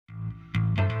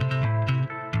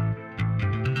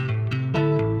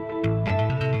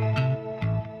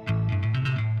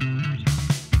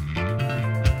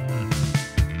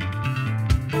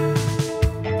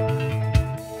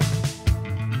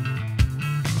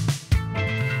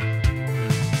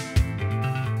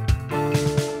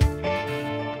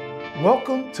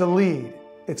to lead.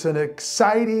 It's an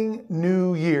exciting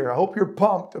new year. I hope you're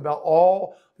pumped about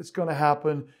all that's going to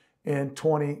happen in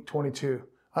 2022.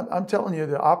 I'm telling you,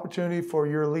 the opportunity for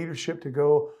your leadership to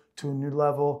go to a new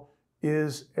level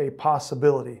is a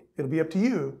possibility. It'll be up to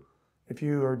you if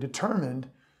you are determined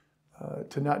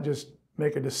to not just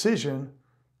make a decision,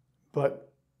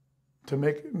 but to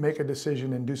make a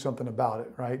decision and do something about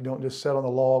it, right? Don't just sit on the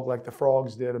log like the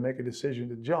frogs did and make a decision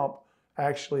to jump.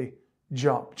 Actually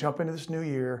jump into this new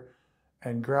year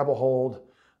and grab a hold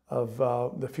of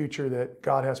the future that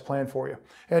God has planned for you.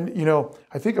 And, you know,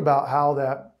 I think about how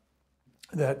that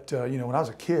you know, when I was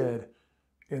a kid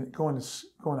and going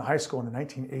to high school in the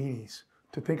 1980s,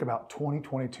 to think about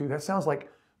 2022, that sounds like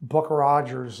Buck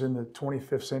Rogers in the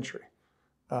 25th century.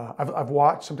 I've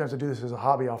watched, sometimes I do this as a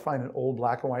hobby, I'll find an old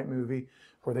black and white movie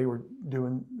where they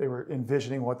were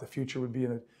envisioning what the future would be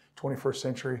in the 21st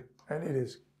century. And it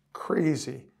is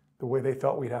crazy the way they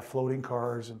thought we'd have floating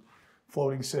cars and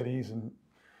floating cities and,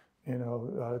 you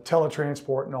know,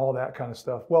 teletransport and all that kind of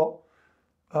stuff. Well,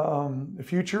 the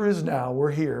future is now,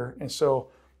 we're here. And so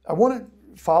I want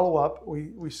to follow up.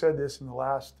 We said this in the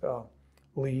last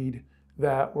lead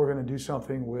that we're going to do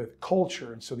something with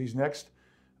culture. And so these next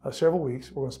several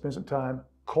weeks, we're going to spend some time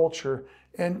culture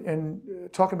and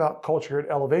talking about culture at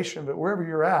Elevation, but wherever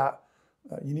you're at,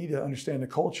 you need to understand the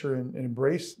culture and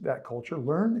embrace that culture,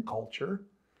 learn the culture.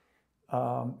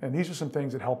 And these are some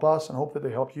things that help us and hope that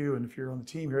they help you. And if you're on the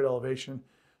team here at Elevation,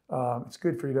 it's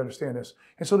good for you to understand this.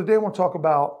 And so today I want to talk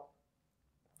about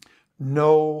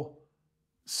no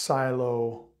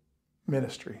silo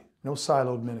ministry, no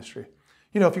siloed ministry.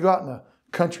 You know, if you go out in the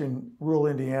country in rural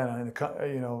Indiana,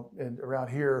 and around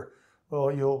here,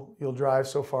 well, you'll drive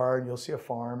so far and you'll see a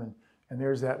farm, and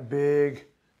there's that big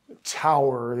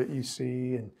tower that you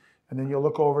see, and then you'll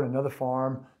look over at another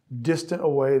farm, distant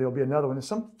away, there'll be another one. And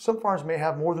some farms may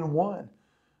have more than one,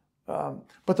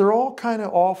 but they're all kind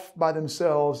of off by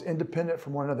themselves, independent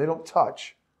from one another. They don't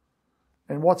touch,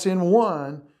 and what's in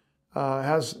one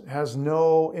has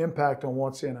no impact on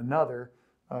what's in another.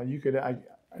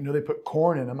 I know they put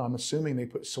corn in them. I'm assuming they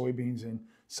put soybeans in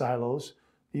silos.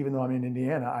 Even though I'm in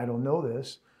Indiana, I don't know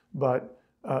this. But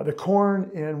the corn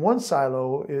in one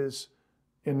silo is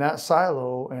in that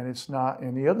silo, and it's not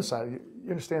in the other silo. You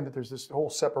understand that there's this whole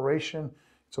separation.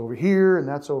 It's over here, and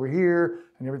that's over here,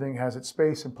 and everything has its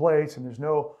space and place, and there's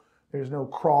no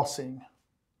crossing.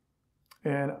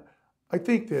 And I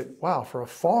think that, wow, for a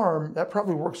farm, that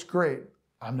probably works great.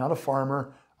 I'm not a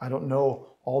farmer. I don't know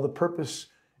all the purpose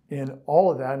in all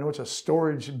of that. I know it's a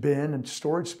storage bin and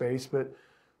storage space, but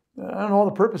I don't know all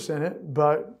the purpose in it,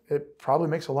 but it probably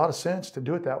makes a lot of sense to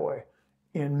do it that way.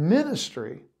 In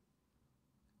ministry,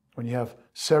 when you have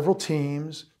several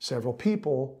teams, several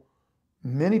people,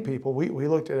 many people, we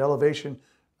looked at Elevation,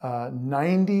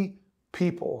 90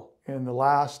 people in the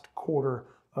last quarter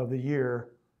of the year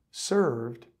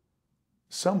served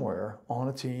somewhere on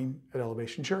a team at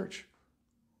Elevation Church.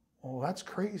 Well, that's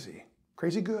crazy,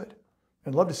 crazy good.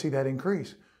 I'd love to see that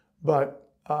increase. But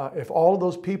if all of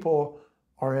those people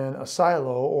are in a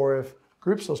silo, or if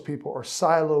groups of those people are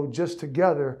siloed just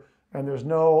together, and there's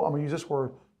no, I'm going to use this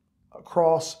word,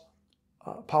 cross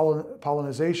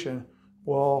pollination,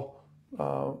 well,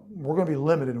 we're going to be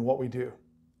limited in what we do.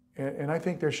 And I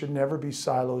think there should never be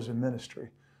silos in ministry,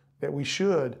 that we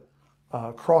should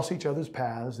cross each other's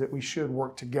paths, that we should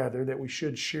work together, that we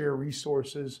should share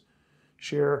resources,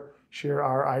 share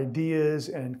our ideas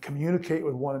and communicate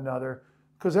with one another,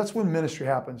 because that's when ministry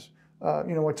happens.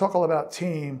 You know, I talk all about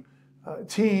team.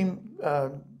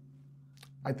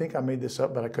 I think I made this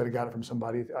up, but I could have got it from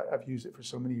somebody. I've used it for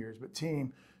so many years. But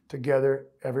team, together,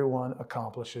 everyone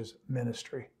accomplishes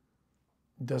ministry.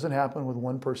 It doesn't happen with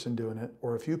one person doing it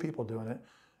or a few people doing it.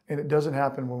 And it doesn't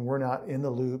happen when we're not in the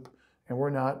loop and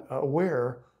we're not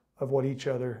aware of what each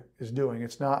other is doing.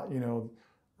 It's not, you know,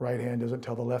 right hand doesn't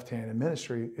tell the left hand in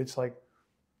ministry. It's like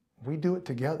we do it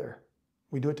together.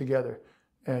 We do it together.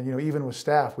 And, you know, even with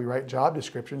staff, we write job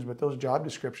descriptions, but those job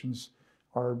descriptions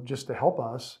are just to help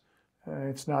us.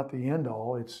 It's not the end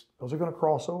all. Those are going to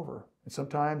cross over. And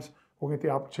sometimes we'll get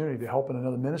the opportunity to help in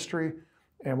another ministry,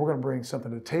 and we're going to bring something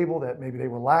to the table that maybe they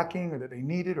were lacking or that they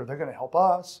needed, or they're going to help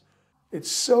us. It's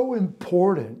so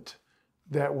important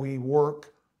that we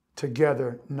work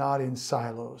together, not in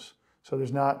silos. So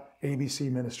there's not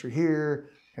ABC ministry here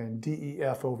and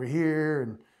DEF over here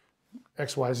and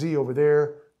XYZ over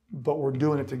there, but we're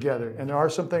doing it together. And there are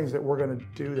some things that we're going to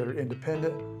do that are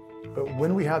independent, but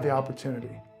when we have the opportunity,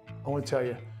 I want to tell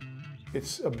you,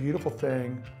 it's a beautiful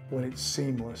thing when it's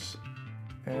seamless.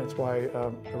 And that's why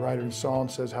the writer in Psalm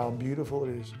says how beautiful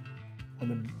it is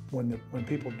when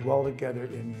people dwell together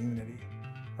in unity.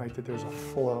 right? That there's a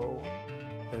flow,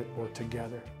 that we're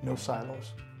together, no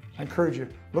silos. I encourage you,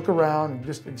 look around and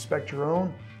just inspect your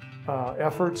own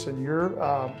efforts and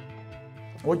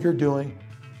what you're doing,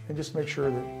 and just make sure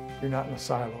that you're not in a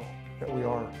silo, that we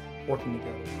are working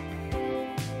together.